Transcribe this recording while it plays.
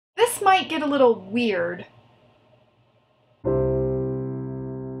this might get a little weird.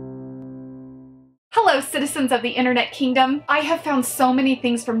 Hello, citizens of the Internet Kingdom. I have found so many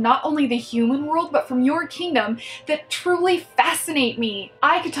things from not only the human world, but from your kingdom that truly fascinate me.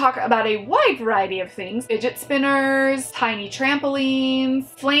 I could talk about a wide variety of things. Fidget spinners, tiny trampolines,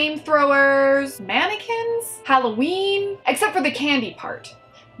 flamethrowers, mannequins, Halloween, except for the candy part.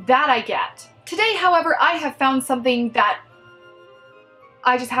 That I get. Today, however, I have found something that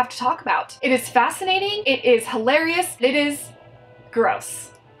I just have to talk about. It is fascinating, it is hilarious, it is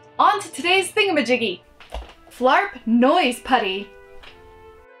gross. On to today's thingamajiggy. Flarp Noise Putty.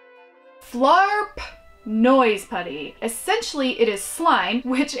 Flarp Noise Putty. Essentially, it is slime,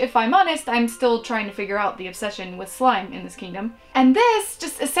 which, if I'm honest, I'm still trying to figure out the obsession with slime in this kingdom. And this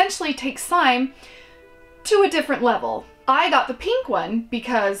just essentially takes slime to a different level. I got the pink one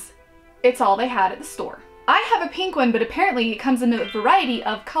because it's all they had at the store. I have a pink one, but apparently it comes in a variety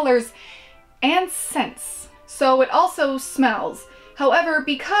of colors and scents. So it also smells. However,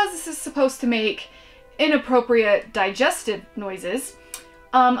 because this is supposed to make inappropriate digestive noises,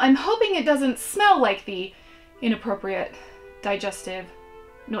 I'm hoping it doesn't smell like the inappropriate digestive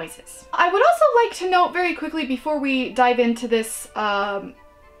noises. I would also like to note very quickly before we dive into this,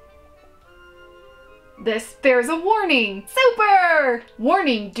 there's a warning. Super!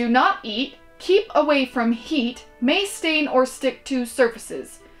 Warning, do not eat, keep away from heat, may stain or stick to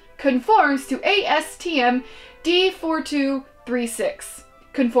surfaces. Conforms to ASTM D4236.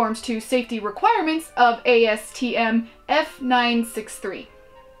 Conforms to safety requirements of ASTM F963.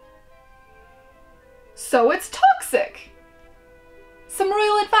 So it's toxic! Some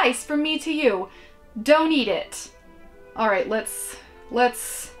royal advice from me to you. Don't eat it. Alright, let's.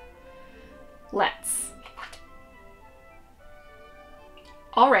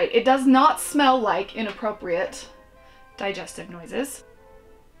 Alright, it does not smell like inappropriate digestive noises.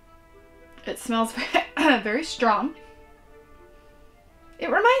 It smells very strong. It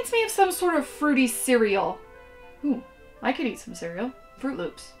reminds me of some sort of fruity cereal. Ooh, I could eat some cereal. Fruit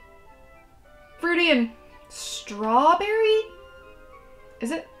Loops. Fruity and strawberry?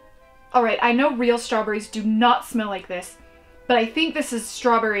 Is it? Alright, I know real strawberries do not smell like this, but I think this is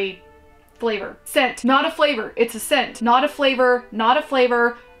strawberry flavor. Scent, not a flavor, it's a scent. Not a flavor, not a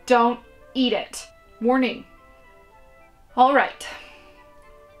flavor, don't eat it. Warning. Alright,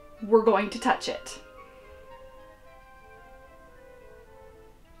 we're going to touch it.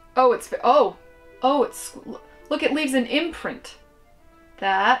 Oh, it's, look, it leaves an imprint.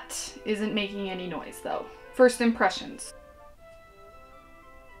 That isn't making any noise though. First impressions.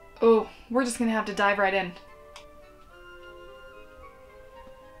 Oh, we're just gonna have to dive right in.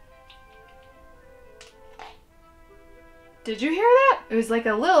 Did you hear that? It was like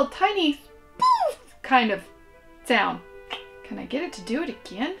a little tiny poof kind of sound. Can I get it to do it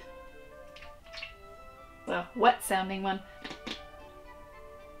again? The wet sounding one.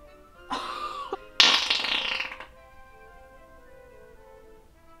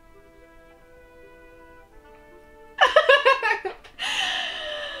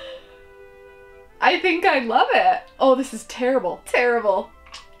 I think I love it. Oh, this is terrible. Terrible.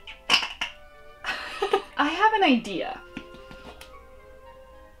 I have an idea.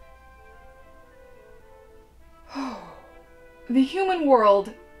 The human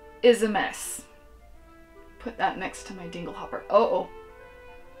world is a mess. Put that next to my dingle hopper. Uh-oh.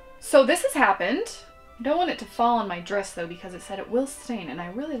 So this has happened. I don't want it to fall on my dress though because it said it will stain and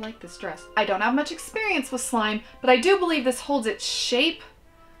I really like this dress. I don't have much experience with slime, but I do believe this holds its shape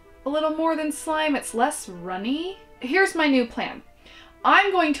a little more than slime. It's less runny. Here's my new plan.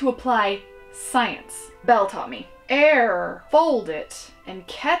 I'm going to apply science. Belle taught me. Air. Fold it and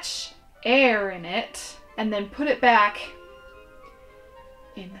catch air in it and then put it back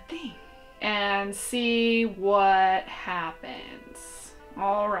in the thing and see what happens.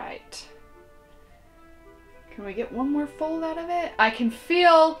 All right. Can we get one more fold out of it? I can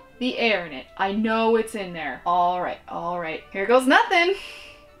feel the air in it. I know it's in there. All right, all right. Here goes nothing.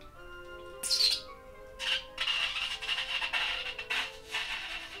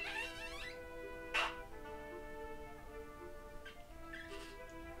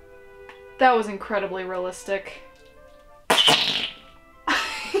 That was incredibly realistic.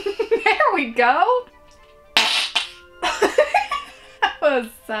 There we go. That was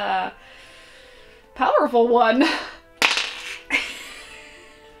a powerful one.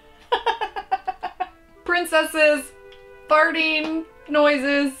 Princesses, farting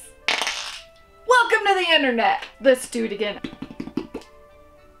noises. Welcome to the internet. Let's do it again.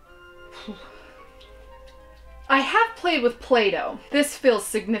 I have played with Play-Doh. This feels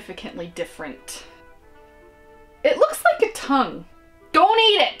significantly different. It looks like a tongue. Don't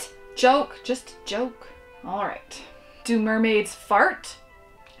eat it! joke, just a joke. All right. Do mermaids fart?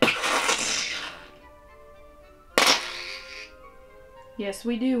 Yes,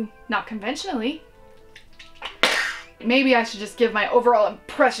 we do. Not conventionally. Maybe I should just give my overall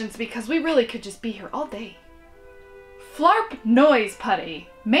impressions because we really could just be here all day. Flarp Noise Putty,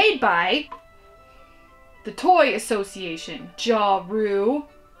 made by the Toy Association, Jaru,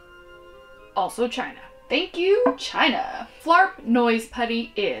 also China. Thank you, China. Flarp Noise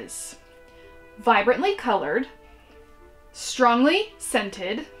Putty is vibrantly colored, strongly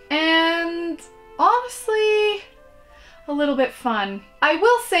scented, and honestly, a little bit fun. I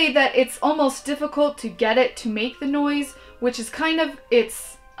will say that it's almost difficult to get it to make the noise, which is kind of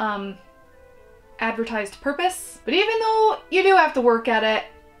its advertised purpose. But even though you do have to work at it,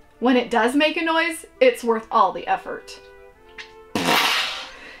 when it does make a noise, it's worth all the effort.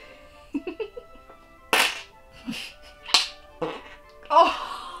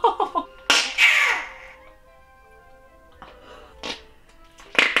 Oh.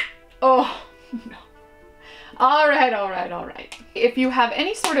 Oh, no. All right, all right, all right. If you have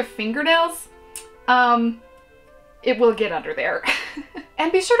any sort of fingernails, it will get under there.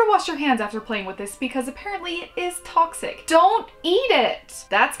 And be sure to wash your hands after playing with this because apparently it is toxic. Don't eat it.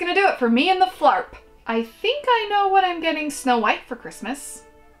 That's gonna do it for me and the Flarp. I think I know what I'm getting Snow White for Christmas.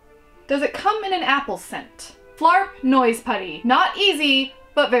 Does it come in an apple scent? Flarp Noise Putty. Not easy,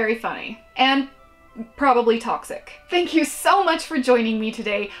 but very funny. And probably toxic. Thank you so much for joining me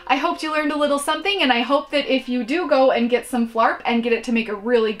today. I hope you learned a little something, and I hope that if you do go and get some Flarp and get it to make a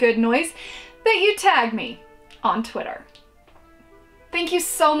really good noise, that you tag me on Twitter. Thank you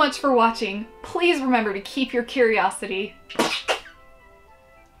so much for watching. Please remember to keep your curiosity.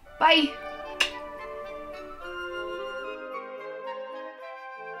 Bye!